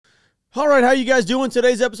All right, how you guys doing?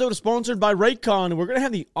 Today's episode is sponsored by Raycon. We're going to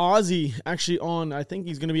have the Aussie actually on. I think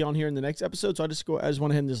he's going to be on here in the next episode, so I just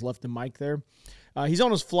went ahead and just left the mic there. He's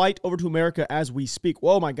on his flight over to America as we speak.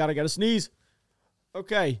 Whoa, my God, I got to sneeze.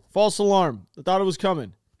 Okay, false alarm. I thought it was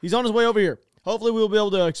coming. He's on his way over here. Hopefully we'll be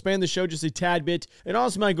able to expand the show just a tad bit. And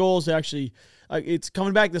honestly, my goal is to actually, it's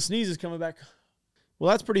coming back. The sneeze is coming back. Well,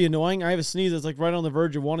 that's pretty annoying. I have a sneeze that's like right on the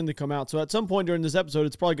verge of wanting to come out. So at some point during this episode,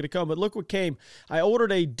 it's probably going to come. But look what came. I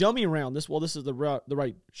ordered a dummy round. This is the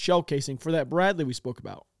right shell casing for that Bradley we spoke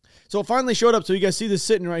about. So it finally showed up. So you guys see this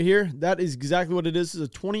sitting right here. That is exactly what it is. This is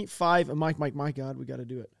a 25. My God, we got to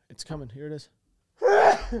do it. It's coming. Here it is.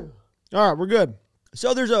 All right, we're good.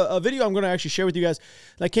 So there's a video I'm going to actually share with you guys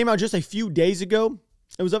that came out just a few days ago.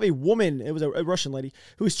 It was of a woman, it was a Russian lady,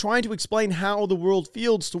 who was trying to explain how the world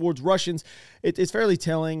feels towards Russians. It's fairly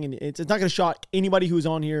telling, and it's not going to shock anybody who's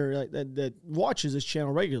on here that watches this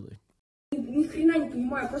channel regularly. Ни хрена не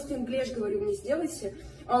понимаю, просто инглиш говорю, мне сделайте.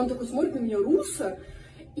 А он такой смотрит на меня, руссо.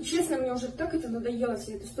 И честно, мне уже так это надоело,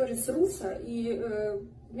 вся эта история с руссо. И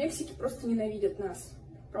в Мексике просто ненавидят нас.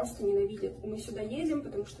 Просто ненавидят. Мы сюда едем,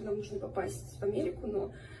 потому что нам нужно попасть в Америку,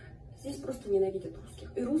 но здесь просто ненавидят русских.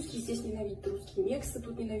 И русские здесь ненавидят русских. Мексика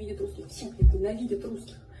тут ненавидят русских. Все, ненавидят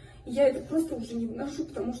русских. И я это просто уже не выношу,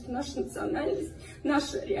 потому что наша национальность,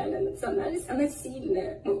 наша реальная национальность, она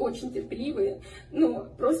сильная. Мы очень терпеливые. Но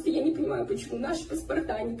просто я не понимаю, почему наши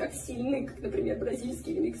паспорта не так сильны, как, например,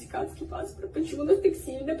 бразильский или мексиканский паспорт. Почему нас так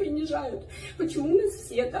сильно принижают? Почему нас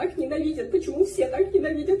все так ненавидят? Почему все так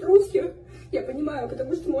ненавидят русских? Я понимаю,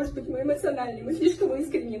 потому что, может быть, мы эмоциональны, мы слишком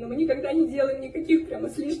искренни, но мы никогда не делаем никаких прямо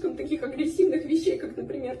слишком таких агрессивных вещей, как,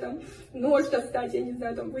 например, там, нож достать, я не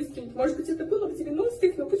знаю, там, выстрелить. Может быть, это было в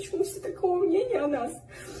 90-х, но почему все такого мнения о нас?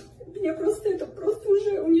 Меня это просто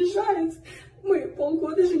уже унижает. Мы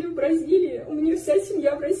полгода жили в Бразилии, у меня вся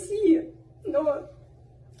семья в России, но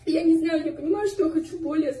я не знаю, я понимаю, что я хочу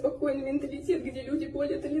более спокойный менталитет, где люди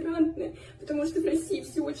более толерантны, потому что в России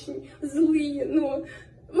все очень злые, но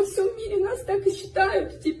во всем мире нас так и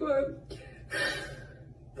считают, типа,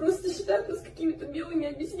 просто считают нас какими-то белыми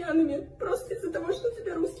обезьянами, просто из-за того, что у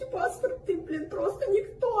тебя русский паспорт, ты, просто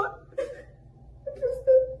никто. Я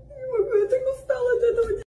просто не могу, я так устала от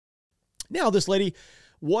этого. Now, this lady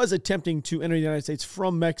was attempting to enter the United States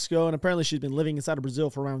from Mexico, and apparently she's been living inside of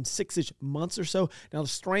Brazil for around 6-ish months or so. Now, the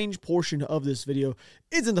strange portion of this video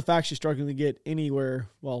isn't the fact she's struggling to get anywhere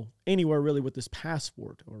really with this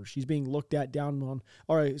passport, or she's being looked down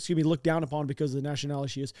upon because of the nationality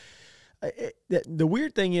she is. The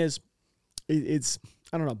weird thing is the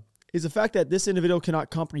fact that this individual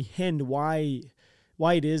cannot comprehend why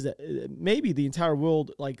it is that maybe the entire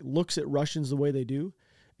world looks at Russians the way they do.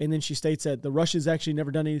 And then she states that the Russians actually never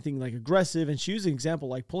done anything aggressive. And she used an example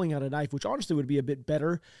like pulling out a knife, which honestly would be a bit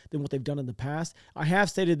better than what they've done in the past. I have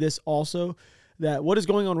stated this also, that what is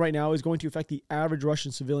going on right now is going to affect the average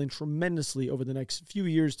Russian civilian tremendously over the next few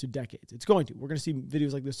years to decades. It's going to. We're going to see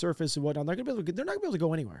videos like this surface and whatnot. They're not going to be able to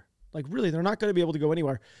go anywhere. They're not going to be able to go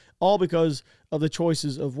anywhere, all because of the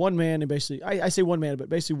choices of one man and basically, I say one man, but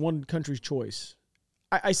basically one country's choice.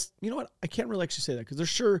 You know what? I can't really actually say that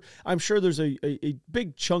because I'm sure there's a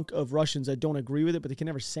big chunk of Russians that don't agree with it, but they can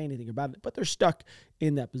never say anything about it. But they're stuck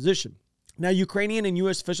in that position. Now, Ukrainian and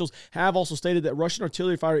U.S. officials have also stated that Russian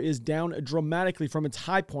artillery fire is down dramatically from its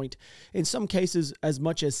high point, in some cases as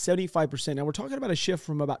much as 75%. Now, we're talking about a shift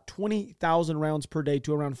from about 20,000 rounds per day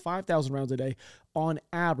to around 5,000 rounds a day on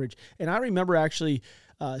average. And I remember actually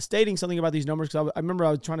stating something about these numbers because I remember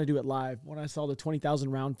I was trying to do it live when I saw the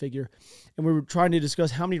 20,000 round figure, and we were trying to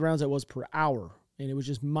discuss how many rounds that was per hour, and it was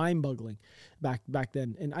just mind-boggling back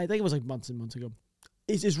then. And I think it was like months and months ago.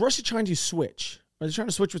 Is Russia trying to switch? Are they trying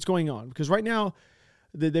to switch what's going on? Because right now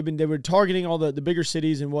they were targeting all the bigger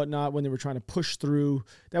cities and whatnot when they were trying to push through.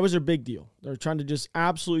 That was their big deal. They're trying to just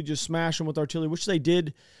absolutely just smash them with artillery, which they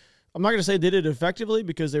did. I'm not going to say they did it effectively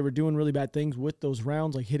because they were doing really bad things with those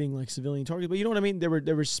rounds, like hitting civilian targets. But you know what I mean? They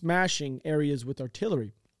were smashing areas with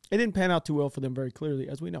artillery. It didn't pan out too well for them very clearly,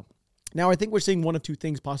 as we know. Now, I think we're seeing one of two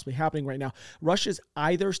things possibly happening right now. Russia's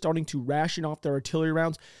either starting to ration off their artillery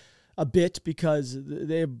rounds a bit because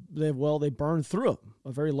they burned through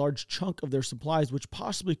a very large chunk of their supplies, which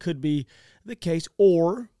possibly could be the case,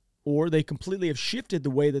 or they completely have shifted the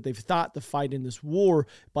way that they've thought to fight in this war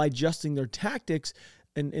by adjusting their tactics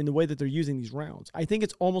and the way that they're using these rounds. I think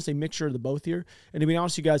it's almost a mixture of the both here. And to be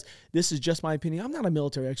honest with you guys, this is just my opinion. I'm not a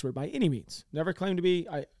military expert by any means. Never claimed to be.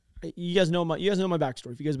 You guys know my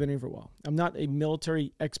backstory if you guys have been here for a while. I'm not a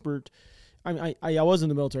military expert. I was in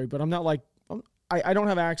the military, but I'm not I don't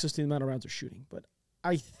have access to the amount of rounds they're shooting. But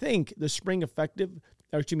I think the spring offensive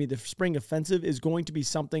is going to be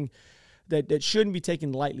something that shouldn't be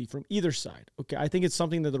taken lightly from either side. Okay, I think it's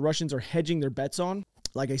something that the Russians are hedging their bets on,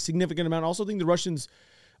 like a significant amount. I also think the Russians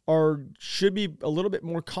should be a little bit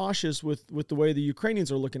more cautious with the way the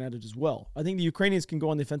Ukrainians are looking at it as well. I think the Ukrainians can go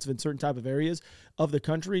on the offensive in certain type of areas of the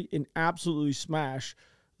country and absolutely smash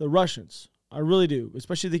the Russians. I really do,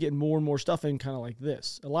 especially if they get more and more stuff in kind of like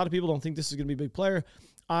this. A lot of people don't think this is going to be a big player.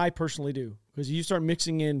 I personally do, because you start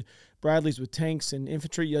mixing in Bradleys with tanks and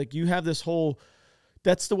infantry, like you have this whole,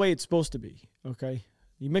 that's the way it's supposed to be, okay?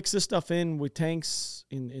 You mix this stuff in with tanks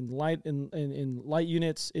in light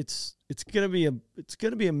units, it's gonna be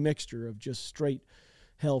a mixture of just straight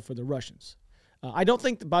hell for the Russians. I don't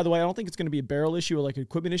think, by the way, it's gonna be a barrel issue or like an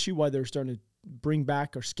equipment issue why they're starting to bring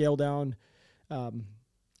back or scale down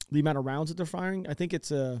the amount of rounds that they're firing. I think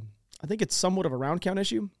it's somewhat of a round count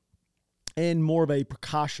issue and more of a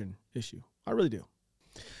precaution issue. I really do.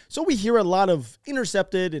 So we hear a lot of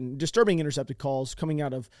intercepted and disturbing intercepted calls coming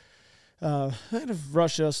out of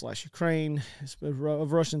Russia/Ukraine,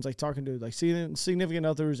 of Russians like talking to like significant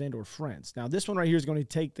others and or friends. Now this one right here is going to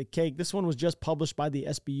take the cake. This one was just published by the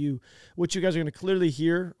SBU, which you guys are going to clearly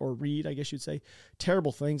hear or read, I guess you'd say,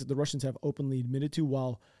 terrible things that the Russians have openly admitted to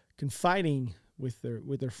while confiding with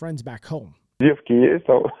their friends back home. Девки есть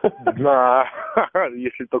там? На,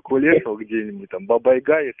 если только лесу где-нибудь, там,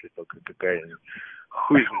 Баба-Яга, если только какая-нибудь.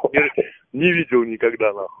 Хуй, не видел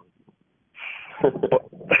никогда, нахуй.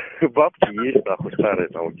 Бабки есть, нахуй, старые,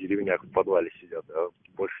 там, в деревнях в подвале сидят, а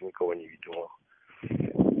больше никого не видел,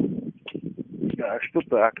 нахуй. А что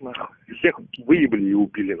так, нахуй? Всех выебли и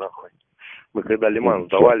убили, нахуй. Мы когда Лиман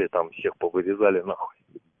сдавали, там, всех повырезали, нахуй.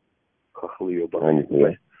 Хохлы ебаные,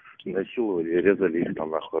 блядь. Насиловали, резали их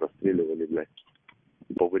там, нахуй, расстреливали, блядь.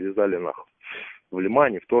 Повырезали, нахуй. В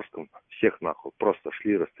Лимане, в Торском, всех, нахуй, просто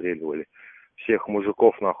шли, расстреливали. Всех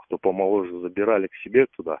мужиков, нахуй, кто помоложе, забирали к себе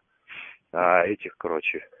туда. А этих,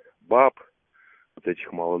 короче, баб, вот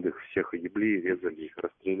этих молодых, всех ебли, резали их,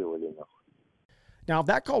 расстреливали, нахуй. Now, if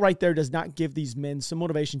that call right there does not give these men some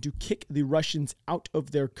motivation to kick the Russians out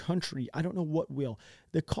of their country, I don't know what will.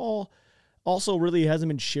 The call also really hasn't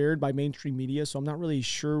been shared by mainstream media, so I'm not really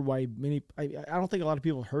sure why I don't think a lot of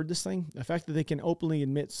people have heard this thing. The fact that they can openly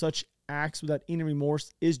admit such acts without any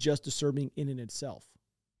remorse is just disturbing in and itself.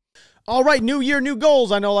 All right, new year, new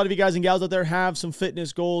goals. I know a lot of you guys and gals out there have some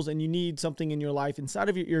fitness goals and you need something in your life inside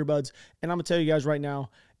of your earbuds. And I'm going to tell you guys right now,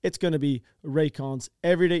 it's going to be Raycon's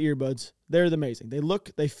everyday earbuds. They're amazing. They look,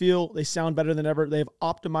 they feel, they sound better than ever. They have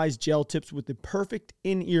optimized gel tips with the perfect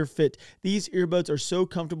in-ear fit. These earbuds are so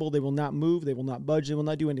comfortable, they will not move, they will not budge, they will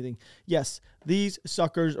not do anything. Yes, these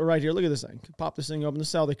suckers are right here. Look at this thing. Pop this thing open. This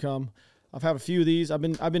is how they come. I've had a few of these. I've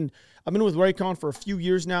been with Raycon for a few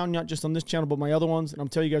years now, not just on this channel, but my other ones. And I'm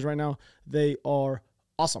telling you guys right now, they are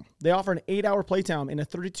awesome. They offer an 8-hour playtime and a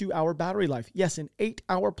 32-hour battery life. Yes, an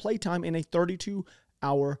 8-hour playtime and a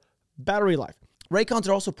 32-hour battery life. Raycons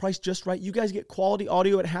are also priced just right. You guys get quality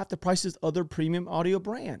audio at half the prices of other premium audio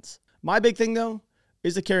brands. My big thing, though,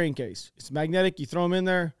 is the carrying case. It's magnetic. You throw them in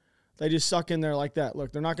there. They just suck in there like that.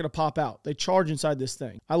 Look, they're not going to pop out. They charge inside this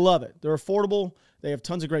thing. I love it. They're affordable. They have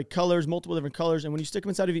tons of great colors, multiple different colors. And when you stick them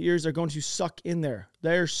inside of your ears, they're going to suck in there.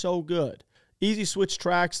 They're so good. Easy switch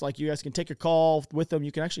tracks, like you guys can take a call with them.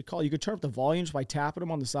 You can actually call. You can turn up the volumes by tapping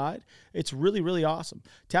them on the side. It's really, really awesome.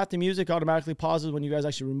 Tap the music automatically pauses when you guys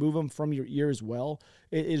actually remove them from your ear as well.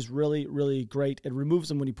 It is really, really great. It removes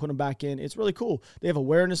them when you put them back in. It's really cool. They have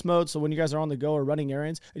awareness mode, so when you guys are on the go or running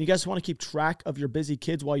errands, and you guys want to keep track of your busy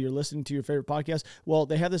kids while you're listening to your favorite podcast, well,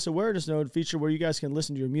 they have this awareness mode feature where you guys can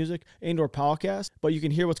listen to your music and or podcast, but you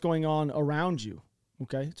can hear what's going on around you.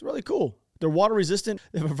 Okay? It's really cool. They're water resistant,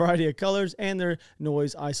 they have a variety of colors, and they're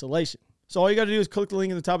noise isolation. So all you got to do is click the link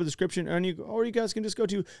in the top of the description, or you guys can just go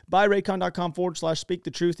to buyraycon.com/speak the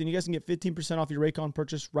truth, and you guys can get 15% off your Raycon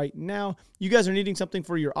purchase right now. You guys are needing something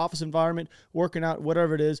for your office environment, working out,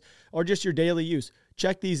 whatever it is, or just your daily use.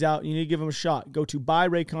 Check these out. You need to give them a shot. Go to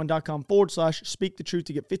buyraycon.com/speak the truth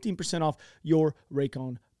to get 15% off your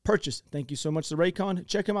Raycon purchase. Thank you so much to Raycon.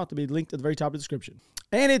 Check them out. They'll be linked at the very top of the description.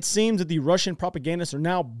 And it seems that the Russian propagandists are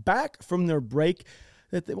now back from their break.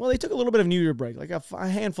 They took a little bit of New Year break, like a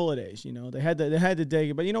handful of days. You know, they had to dig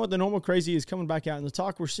it. But you know what? The normal crazy is coming back out, and the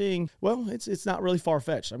talk we're seeing, well, it's not really far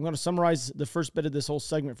fetched. I'm going to summarize the first bit of this whole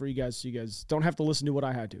segment for you guys, so you guys don't have to listen to what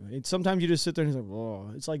I had to. Sometimes you just sit there and it's like,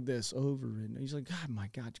 oh, it's like this over, and he's like, God, my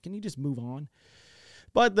God, can you just move on?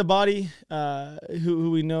 But the body,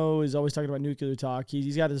 who we know is always talking about nuclear talk,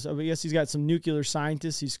 he's got some nuclear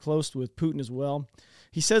scientists. He's close with Putin as well.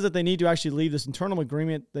 He says that they need to actually leave this internal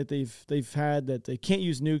agreement that they've had that they can't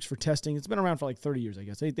use nukes for testing. It's been around for like 30 years, I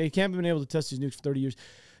guess. They haven't been able to test these nukes for 30 years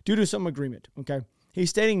due to some agreement, okay? He's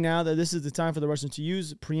stating now that this is the time for the Russians to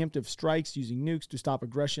use preemptive strikes using nukes to stop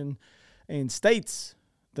aggression, and states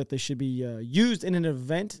that they should be used in an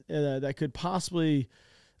event that could possibly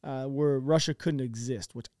where Russia couldn't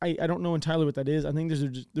exist, which I don't know entirely what that is. I think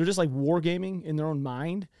they're just like wargaming in their own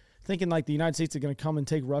mind, thinking like the United States are going to come and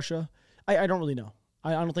take Russia. I don't really know.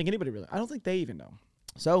 I don't think anybody really. I don't think they even know.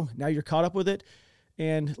 So now you're caught up with it,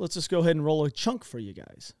 and let's just go ahead and roll a chunk for you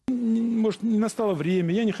guys. Может, не настало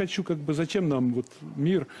время, я не хочу, зачем нам вот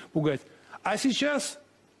мир пугать. А сейчас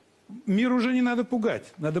мир уже не надо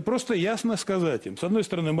пугать, надо просто ясно сказать им. С одной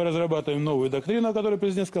стороны, мы разрабатываем новую доктрину, о которой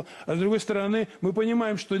президент сказал, а с другой стороны, мы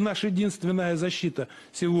понимаем, что наша единственная защита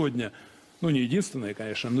сегодня, ну не единственная,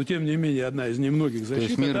 конечно, но тем не менее одна из немногих защит. То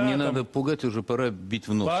есть мир не надо пугать, уже пора бить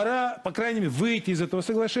в нос. Пора, по крайней мере, выйти из этого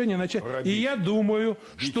соглашения, начать. И я думаю,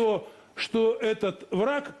 что этот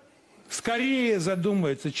враг скорее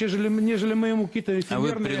задумается, нежели мы ему какие-то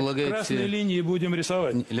эфемерные красные линии будем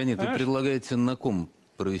рисовать. Леонид, вы предлагаете на ком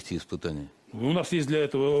провести испытания? У нас есть для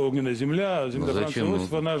этого огненная земля, земля Франца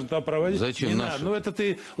Иосифа, она же там проводить. Зачем не наша? надо. Ну это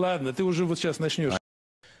ты, ладно, ты уже вот сейчас начнешь.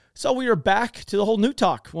 So we are back to the whole nuke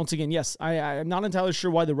talk once again. Yes, I'm not entirely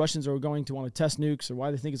sure why the Russians are going to want to test nukes or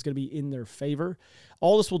why they think it's going to be in their favor.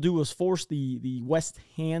 All this will do is force the West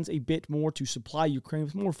hands a bit more to supply Ukraine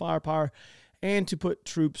with more firepower and to put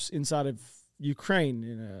troops inside of Ukraine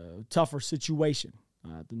in a tougher situation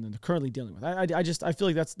than they're currently dealing with. I feel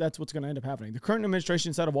like that's what's going to end up happening. The current administration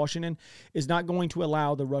inside of Washington is not going to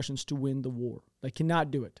allow the Russians to win the war. They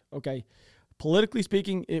cannot do it, okay? Politically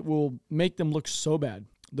speaking, it will make them look so bad.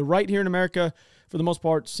 The right here in America, for the most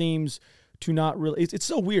part, seems to not really... It's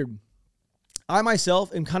so weird. I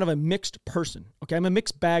myself am kind of a mixed person, okay? I'm a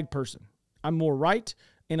mixed bag person. I'm more right,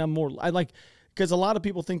 and because a lot of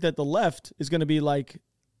people think that the left is going to be like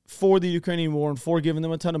for the Ukrainian war and for giving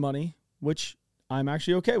them a ton of money, which I'm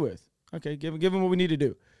actually okay with. Okay, give them what we need to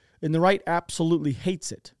do. And the right absolutely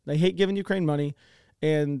hates it. They hate giving Ukraine money,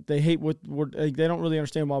 and they hate they don't really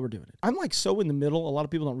understand why we're doing it. I'm like so in the middle. A lot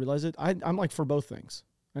of people don't realize it. I'm like for both things.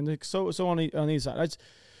 And like so on either side.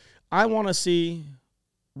 I want to see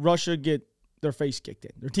Russia get their face kicked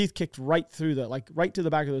in, their teeth kicked right through right to the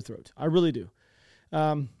back of their throat. I really do.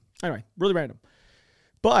 Anyway, really random.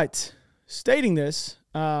 But stating this,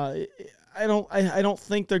 I don't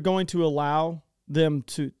think they're going to allow them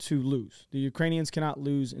to lose. The Ukrainians cannot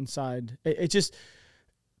lose inside. It just,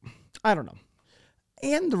 I don't know.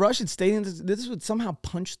 And the Russians stating this would somehow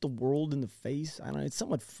punch the world in the face. I don't know. It's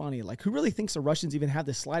somewhat funny. Like, who really thinks the Russians even have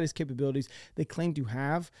the slightest capabilities they claim to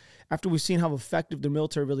have after we've seen how effective their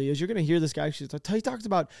military really is? You're going to hear this guy. He talks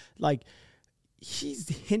about, like, he's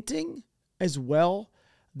hinting as well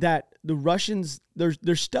that the Russians,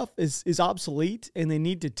 their stuff is obsolete and they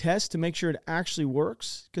need to test to make sure it actually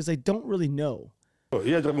works because they don't really know.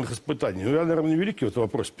 Ядерных испытаний. Я, наверное, невеликий в этом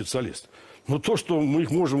вопросе специалист. Но то, что мы их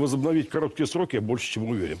можем возобновить в короткие сроки, я больше чем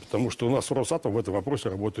уверен. Потому что у нас Росатом в этом вопросе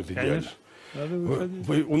работает идеально.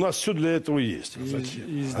 У нас все для этого есть.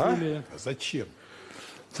 Изделия. Зачем?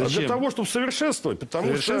 Для того, чтобы совершенствовать,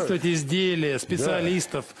 совершенствовать изделия,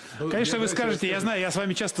 специалистов. Да. Конечно, вы скажете, я знаю, я с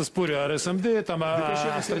вами часто спорю о РСМД,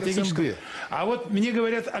 о стратегическом. А вот мне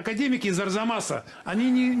говорят академики из Арзамаса, они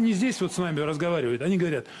не здесь вот с нами разговаривают, они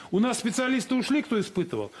говорят, у нас специалисты ушли, кто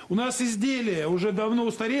испытывал, у нас изделия уже давно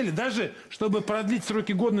устарели, даже чтобы продлить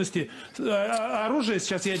сроки годности оружия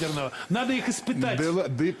сейчас ядерного, надо их испытать.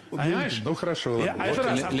 Понимаешь? Ну хорошо. А это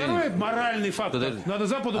раз. А второй моральный фактор. Надо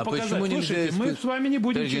Западу показать. Слушайте, мы с вами не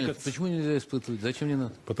будем. Почему нельзя испытывать? Зачем не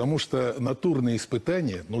надо? Потому что натурные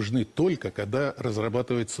испытания нужны только, когда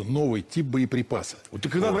разрабатывается новый тип боеприпаса. Вот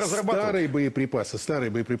так и надо разрабатывать.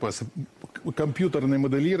 Старые боеприпасы, компьютерное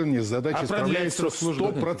моделирование задачи справляется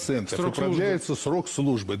 100%. Продляется срок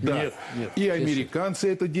службы. Да. Нет. И американцы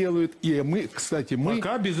это делают, и мы, кстати,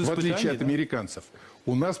 в отличие от американцев,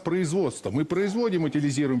 у нас производство. Мы производим,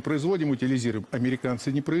 утилизируем.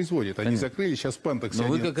 Американцы не производят. Они закрыли, сейчас в Пантексе. Но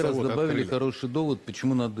вы как раз добавили хороший довод,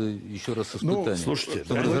 почему надо еще раз испытания. Слушайте,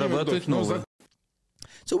 чтобы разрабатывать новое.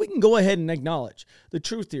 So we can go ahead and acknowledge the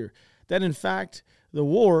truth here, that in fact, the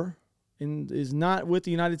war is not with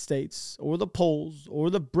the United States or the Poles or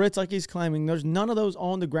the Brits like he's claiming. There's none of those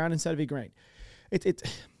on the ground inside of Ukraine.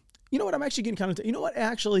 You know what? I'm actually getting kind of... You know what?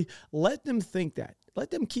 Actually, let them think that. Let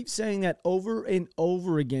them keep saying that over and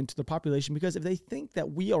over again to the population, because if they think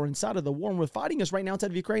that we are inside of the war and we're fighting us right now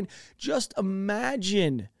inside of Ukraine, just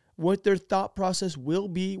imagine what their thought process will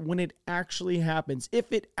be when it actually happens,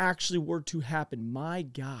 if it actually were to happen. My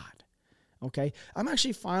God. Okay? I'm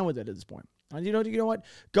actually fine with it at this point. You know what?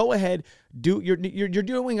 Go ahead. You're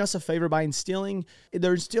doing us a favor by instilling in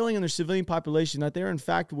their civilian population that they're in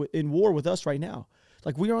fact in war with us right now.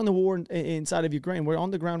 Like, we are on the war inside of Ukraine. We're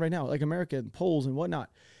on the ground right now, like America and Poles and whatnot.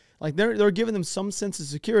 Like, they're giving them some sense of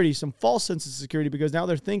security, some false sense of security, because now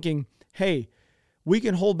they're thinking, hey, we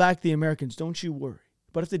can hold back the Americans. Don't you worry.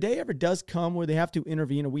 But if the day ever does come where they have to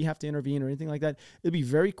intervene or we have to intervene or anything like that, it'll be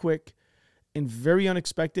very quick and very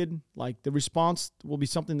unexpected. Like, the response will be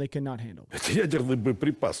something they cannot handle. Это ядерный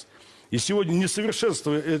боеприпас. И сегодня,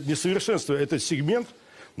 несовершенствуя этот сегмент,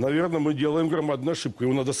 наверное, мы делаем громадную ошибку.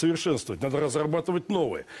 Его надо совершенствовать, надо разрабатывать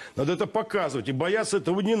новое. Надо это показывать. И бояться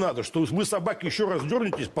этого не надо. Что вы, собаки, еще раз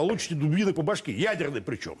дернетесь, получите дубины по башке. Ядерной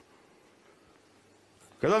причем.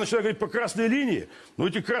 Когда начинают говорить по красной линии, ну,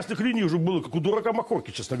 этих красных линий уже было, как у дурака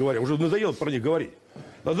Махорки, честно говоря. Уже надоело про них говорить.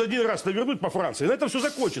 Надо один раз навернуть по Франции, и на этом все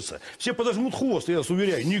закончится. Все подожмут хвост, я вас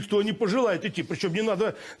уверяю. Никто не пожелает идти. Причем не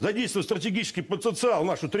надо задействовать стратегический потенциал,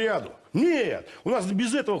 нашу триаду. Нет, у нас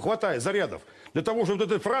без этого хватает зарядов. Для того, чтобы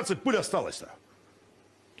вот этой Франции пыль осталась-то.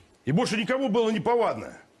 И больше никому было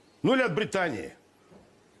неповадно. Ну или от Британии.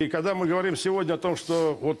 И когда мы говорим сегодня о том,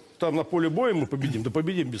 что вот там на поле боя мы победим, да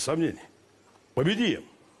победим без сомнений. Победим.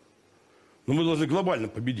 Но мы должны глобально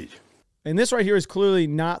победить. And this right here is clearly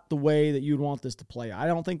not the way that you'd want this to play. I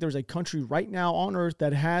don't think there's a country right now on earth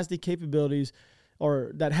that has the capabilities,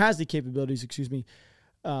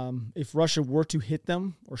 if Russia were to hit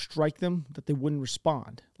them or strike them, that they wouldn't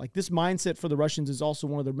respond. Like, this mindset for the Russians is also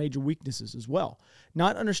one of their major weaknesses as well.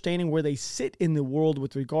 Not understanding where they sit in the world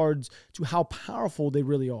with regards to how powerful they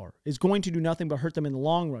really are is going to do nothing but hurt them in the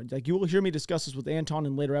long run. Like, you will hear me discuss this with Anton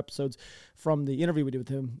in later episodes from the interview we did with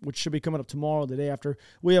him, which should be coming up tomorrow, the day after.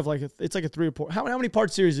 We have it's like a 3 or 4. How many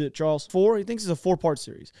part series is it, Charles? 4? He thinks it's a 4-part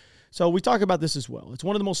series. So we talk about this as well. It's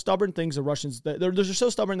one of the most stubborn things the Russians, they're so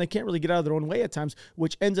stubborn they can't really get out of their own way at times,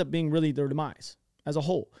 which ends up being really their demise as a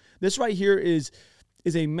whole. This right here is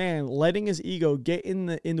a man letting his ego get in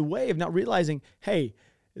the way of not realizing, hey,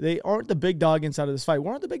 they aren't the big dog inside of this fight. We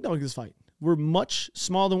aren't the big dog in this fight. We're much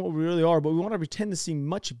smaller than what we really are, but we want to pretend to seem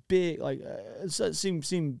much big,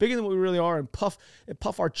 seem bigger than what we really are, and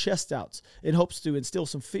puff our chests out in hopes to instill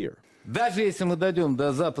some fear. Даже если мы дойдем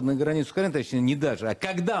до западной границы Украины, точнее, не даже, а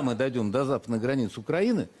когда мы дойдем до западной границы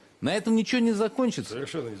Украины, на этом ничего не закончится.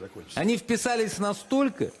 Совершенно не закончится. Они вписались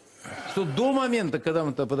настолько, что до момента, когда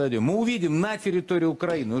мы туда подойдем, мы увидим на территории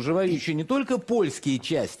Украины уже воюющие не только польские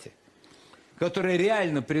части, которые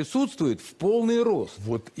реально присутствуют в полный рост.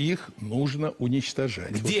 Вот их нужно уничтожать.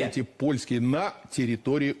 Где? Вот эти польские на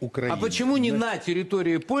территории Украины. А почему не на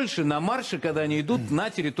территории Польши, на марше, когда они идут на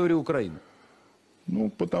территорию Украины?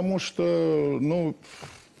 Ну, потому что,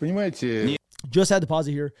 понимаете... Just had to pause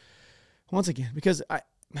it here once again, because I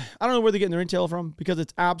don't know where they're getting their intel from, because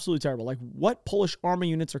it's absolutely terrible. Like, what Polish army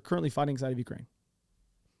units are currently fighting inside of Ukraine?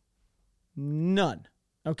 None.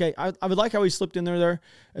 Okay, I would like how he slipped in there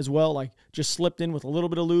as well, like just slipped in with a little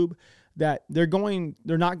bit of lube, that they're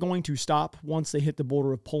not going to stop once they hit the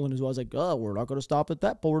border of Poland as well. I was like, oh, we're not going to stop at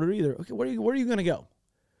that border either. Okay, where are you going to go?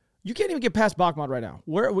 You can't even get past Bakhmut right now.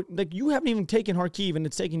 You haven't even taken Kharkiv, and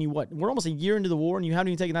it's taken you what? We're almost a year into the war, and you haven't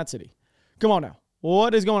even taken that city. Come on now.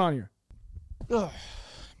 What is going on here? Ugh.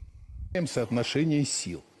 Соотношение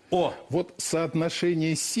сил. Вот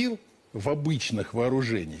соотношение сил в обычных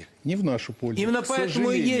вооружениях не в нашу пользу. Именно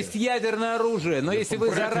поэтому и есть ядерное оружие. Но если вы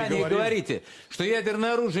заранее говорите, что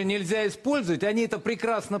ядерное оружие нельзя использовать, они это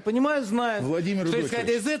прекрасно понимают, знают, что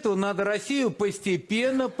исходя из этого надо Россию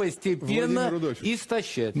постепенно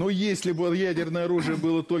истощать. Но если бы ядерное оружие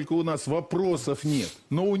было только у нас, вопросов нет.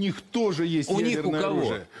 Но у них тоже есть ядерное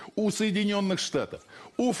оружие. У Соединенных Штатов,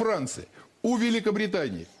 у Франции, у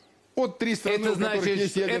Великобритании. Вот 3 страны, у которых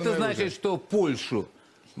есть ядерное оружие. Это значит, что Польшу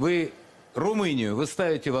Румынию вы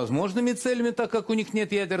ставите возможными целями, так как у них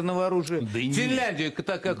нет ядерного оружия. Финляндию,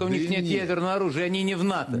 так как у них нет ядерного оружия, они не в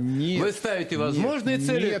НАТО. Вы ставите возможные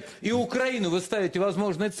цели. И Украину вы ставите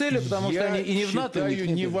возможные цели, потому что они и не в НАТО. Я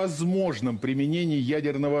считаю невозможным применение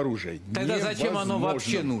ядерного оружия. Тогда зачем оно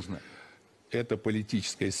вообще нужно? Это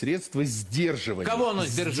политическое средство сдерживания. Кого оно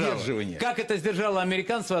сдержало? Как это сдержало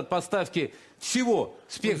американцев от поставки всего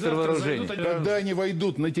спектра вооружений? Когда они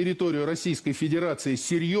войдут на территорию Российской Федерации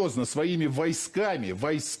серьезно своими войсками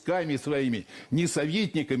своими, не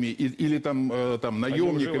советниками или там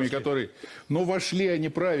наемниками, которые... Но вошли они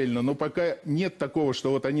правильно, но пока нет такого,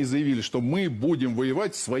 что вот они заявили, что мы будем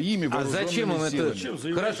воевать своими вооруженными силами. А зачем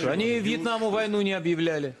им это? Хорошо, они Вьетнаму войну не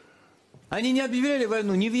объявляли. Они не объявляли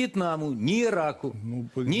войну ни Вьетнаму, ни Ираку,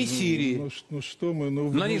 ни Сирии. Что мы,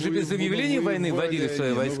 но они же без объявления войны вводили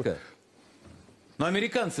свои войска. Но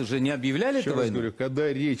американцы же не объявляли Еще эту раз войну. говорю,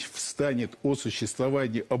 когда речь встанет о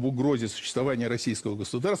существовании, об угрозе существования российского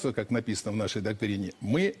государства, как написано в нашей доктрине,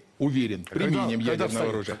 мы, уверен, применим ядерное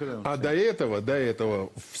оружие. А до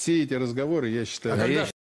этого, все эти разговоры, я считаю...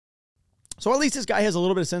 So at least this guy has a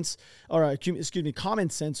little bit of sense, or excuse me,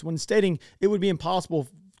 common sense when stating it would be impossible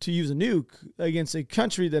to use a nuke against a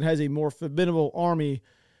country that has a more formidable army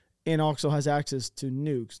and also has access to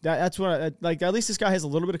nukes. That's what like. At least this guy has a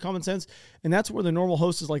little bit of common sense, and that's where the normal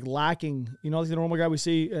host is like lacking. You know, like the normal guy we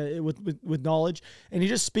see with knowledge, and he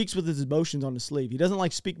just speaks with his emotions on his sleeve. He doesn't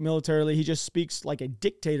like speak militarily. He just speaks like a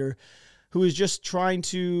dictator who is just trying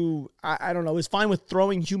to, I don't know, is fine with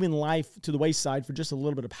throwing human life to the wayside for just a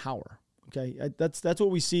little bit of power. Okay, that's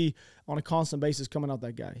what we see on a constant basis coming out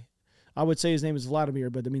that guy. I would say his name is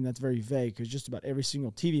Vladimir, but I mean, that's very vague because just about every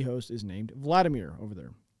single TV host is named Vladimir over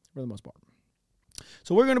there for the most part.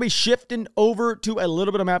 So we're going to be shifting over to a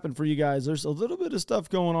little bit of mapping for you guys. There's a little bit of stuff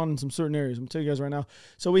going on in some certain areas. I'm going to tell you guys right now.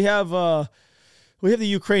 So we have the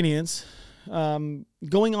Ukrainians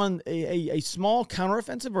going on a small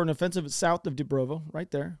counteroffensive or an offensive south of Dubrovo, right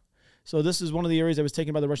there. So this is one of the areas that was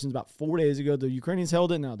taken by the Russians about 4 days ago. The Ukrainians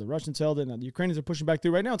held it. Now the Russians held it. Now the Ukrainians are pushing back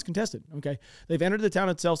through. Right now it's contested. Okay, they've entered the town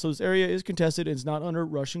itself, so this area is contested. It's not under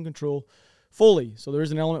Russian control fully. So there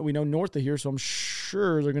is an element we know north of here. So I'm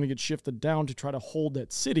sure they're going to get shifted down to try to hold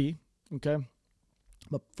that city. Okay,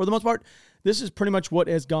 but for the most part, this is pretty much what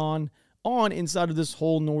has gone on inside of this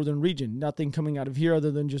whole northern region. Nothing coming out of here other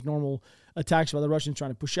than just normal attacks by the Russians trying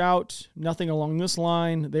to push out. Nothing along this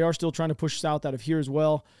line. They are still trying to push south out of here as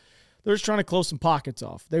well. They're just trying to close some pockets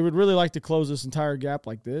off. They would really like to close this entire gap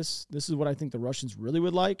like this. This is what I think the Russians really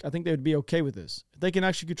would like. I think they would be okay with this. If they can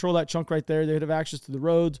actually control that chunk right there, they would have access to the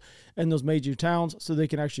roads and those major towns so they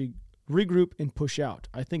can actually regroup and push out.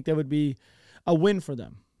 I think that would be a win for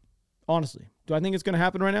them, honestly. Do I think it's going to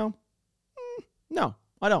happen right now? No,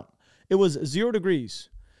 I don't. It was 0 degrees.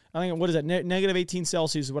 I think, what is that? Negative 18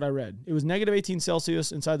 Celsius is what I read. It was negative 18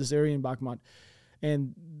 Celsius inside this area in Bakhmut.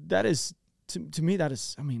 And that is... To me, that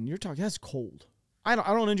is, I mean, you're talking, that's cold. I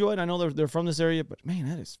don't enjoy it. I know they're from this area, but man,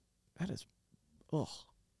 that is, oh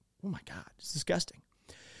my God, it's disgusting.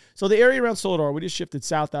 So the area around Soledar, we just shifted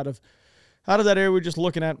south out of that area we're just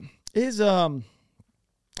looking at is,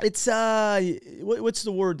 what's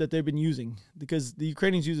the word that they've been using? Because the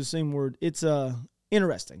Ukrainians use the same word. It's,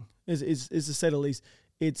 interesting, is to say the least.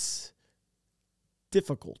 It's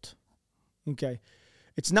difficult. Okay.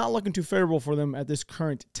 It's not looking too favorable for them at this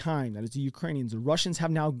current time. That is the Ukrainians. The Russians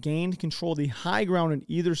have now gained control of the high ground on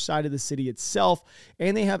either side of the city itself,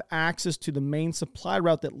 and they have access to the main supply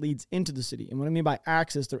route that leads into the city. And what I mean by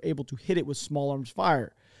access, they're able to hit it with small arms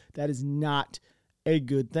fire. That is not a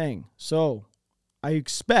good thing. So I'm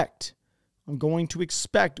going to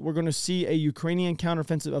expect we're going to see a Ukrainian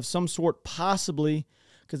counteroffensive of some sort, possibly,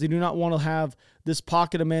 because they do not want to have this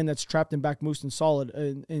pocket of men that's trapped in Bakhmut and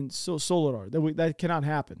Soledar. That cannot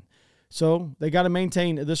happen. So they got to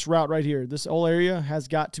maintain this route right here. This whole area has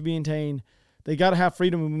got to be maintained. They got to have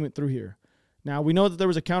freedom of movement through here. Now, we know that there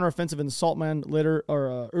was a counteroffensive in the Saltman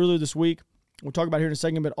earlier this week. We'll talk about it here in a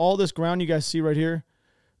second, but all this ground you guys see right here,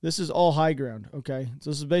 this is all high ground, okay? So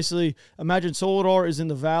this is basically, imagine Soledar is in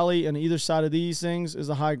the valley, and either side of these things is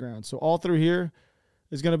the high ground. So all through here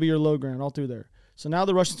is going to be your low ground, all through there. So now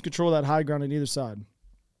the Russians control that high ground on either side,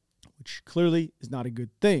 which clearly is not a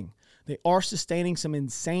good thing. They are sustaining some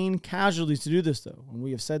insane casualties to do this, though. And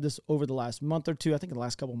we have said this over the last month or two, I think in the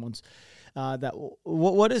last couple of months, that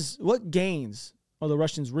what gains are the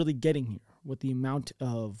Russians really getting here with the amount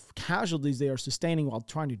of casualties they are sustaining while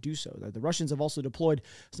trying to do so? The Russians have also deployed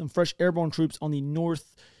some fresh airborne troops on the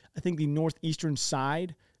northeastern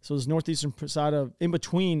side. So this northeastern side of, in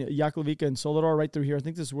between Yakovlevka and Soledar, right through here. I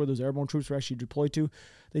think this is where those airborne troops were actually deployed to.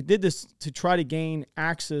 They did this to try to gain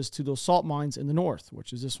access to those salt mines in the north,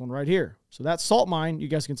 which is this one right here. So that salt mine, you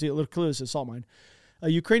guys can see it a little clearly, this is salt mine. A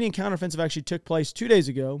Ukrainian counteroffensive actually took place 2 days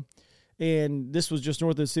ago, and this was just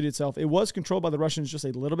north of the city itself. It was controlled by the Russians just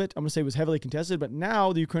a little bit. I'm going to say it was heavily contested, but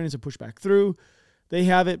now the Ukrainians have pushed back through. They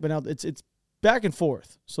have it, but now it's back and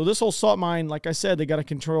forth. So this whole salt mine, like I said, they got to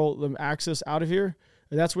control the access out of here.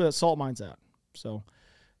 And that's where that salt mine's at. So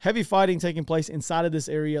heavy fighting taking place inside of this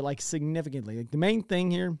area, like significantly. Like the main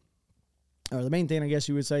thing here, or the main thing I guess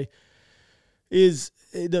you would say, is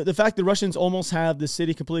the fact the Russians almost have the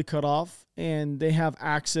city completely cut off and they have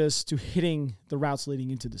access to hitting the routes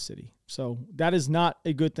leading into the city. So that is not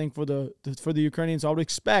a good thing for the Ukrainians. I would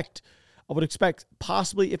expect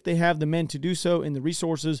possibly, if they have the men to do so and the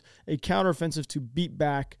resources, a counteroffensive to beat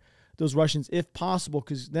back those Russians if possible,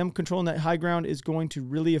 because them controlling that high ground is going to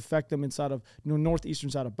really affect them inside of northeastern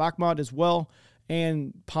side of Bakhmut as well.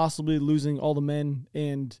 and possibly losing all the men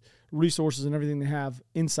and resources and everything they have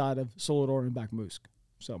inside of Soledar and Bakhmutsk.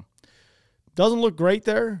 So doesn't look great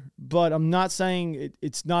there, but I'm not saying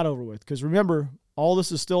it's not over with, because remember, all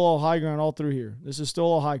this is still all high ground all through here. This is still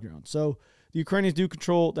all high ground. So the Ukrainians do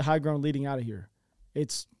control the high ground leading out of here.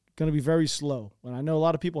 It's going to be very slow. And I know a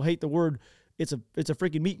lot of people hate the word, it's a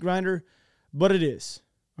freaking meat grinder, but it is.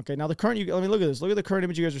 Okay, now the current, let me look at this. Look at the current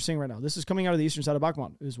image you guys are seeing right now. This is coming out of the eastern side of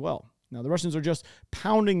Bakhmut as well. Now, the Russians are just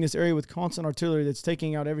pounding this area with constant artillery that's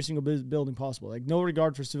taking out every single building possible. Like, no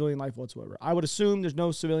regard for civilian life whatsoever. I would assume there's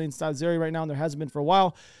no civilians inside this area right now, and there hasn't been for a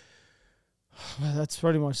while. That's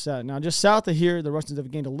pretty much that. Now, just south of here, the Russians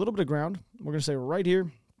have gained a little bit of ground. We're going to say right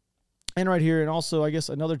here and right here, and also, I guess,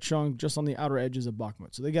 another chunk just on the outer edges of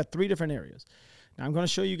Bakhmut. So they got 3 different areas. Now, I'm going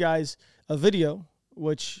to show you guys a video,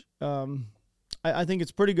 which I think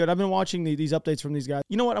it's pretty good. I've been watching these updates from these guys.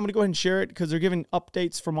 You know what? I'm going to go ahead and share it because they're giving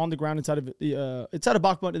updates from on the ground inside of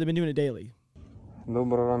Bakhmut, and they've been doing it daily.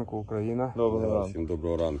 Доброго ранку, Україна. Доброго ранку. Всім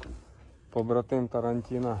доброго ранку. Побратим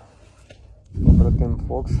Тарантіна, побратим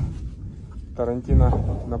Фокс. Тарантіна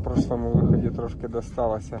на прошлому виході трошки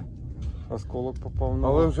досталося. Осколок попав на...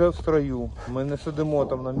 Але вже в строю. Ми не сидимо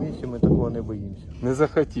там на місці, ми такого не боїмося. Не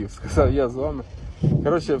захотів, сказав, я з вами.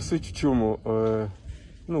 Коротше, в суть в чому.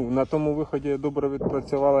 На тому виході добре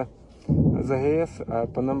відпрацювали з АГС, а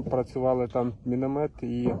по нам працювали там міномет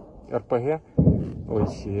і РПГ,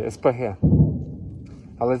 СПГ.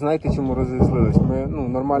 Але знаєте, чому розізлились? Ми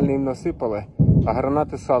нормально їм насипали, а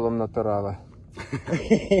гранати салом натирали.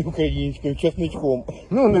 Українським чесничком.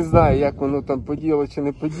 Не знаю, як воно там подіяло чи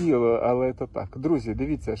не подіяло, але це так. Друзі,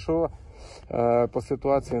 дивіться, що по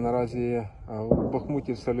ситуації наразі у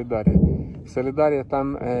Бахмуті в Солідарі. В Солідарі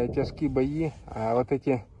там тяжкі бої, а от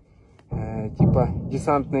ці типа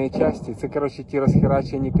десантні частини, це, коротше, ті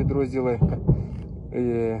розхерачені підрозділи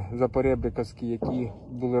запорєбріковські, які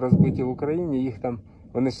були розбиті в Україні, їх там,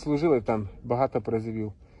 вони ж служили там, багато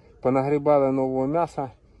призовів. Понагрібали нового м'яса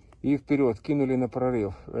і вперед, кинули на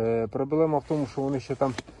прорив. Проблема в тому, що вони ще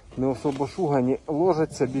там не особо шугані,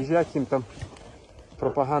 ложаться, біжать, їм там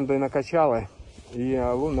пропагандою накачали і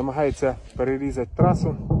намагаються перерізати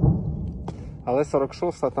трасу. Але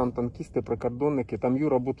 46-та, там танкісти, прикордонники, там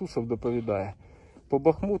Юра Бутусов доповідає. По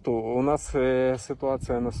Бахмуту у нас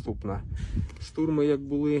ситуація наступна. Штурми як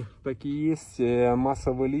були, так і є,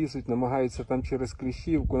 масово лізуть, намагаються там через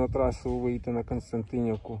Кліщівку на трасу вийти на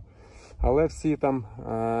Константинівку. Але всі там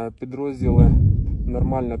підрозділи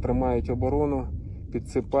нормально тримають оборону,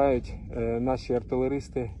 підсипають наші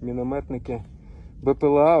артилеристи, мінометники.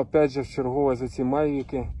 БПЛА, опять же, вчергове за ці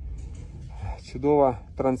мавіки. Чудова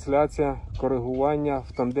трансляція, коригування,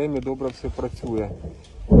 в тандемі добре все працює.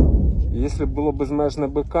 Якщо б було безмежне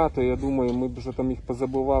БК, то я думаю, ми б вже там їх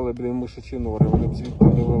позабивали, мишачі нори, вони б звідти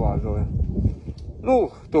не вилазили.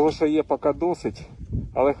 Того, що є, поки досить,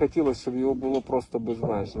 але хотілося, щоб його було просто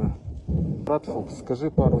безмежно. Брат Фокс, скажи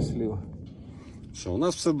пару слів. Що, у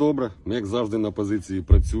нас все добре, ми як завжди на позиції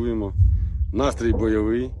працюємо. Настрій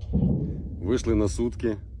бойовий, вийшли на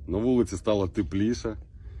сутки, на вулиці стало тепліше.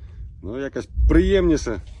 Якось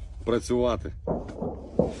приємніше працювати.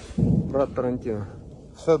 Брат Тарантіно.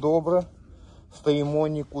 Все добре. Стоїмо,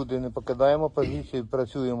 нікуди не покидаємо позиції,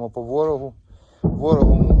 працюємо по ворогу.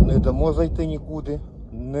 Ворогу не дамо зайти нікуди,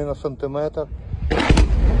 не на сантиметр.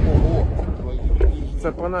 Ого,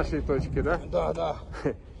 це по нашій точці, так? Да.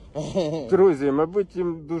 Друзі, мабуть,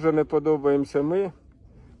 їм дуже не подобаємося ми,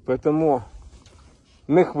 тому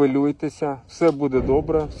не хвилюйтеся, все буде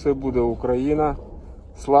добре, все буде Україна.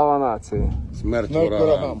 Слава нації! Смерть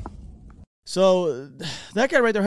ворогам! So that guy right there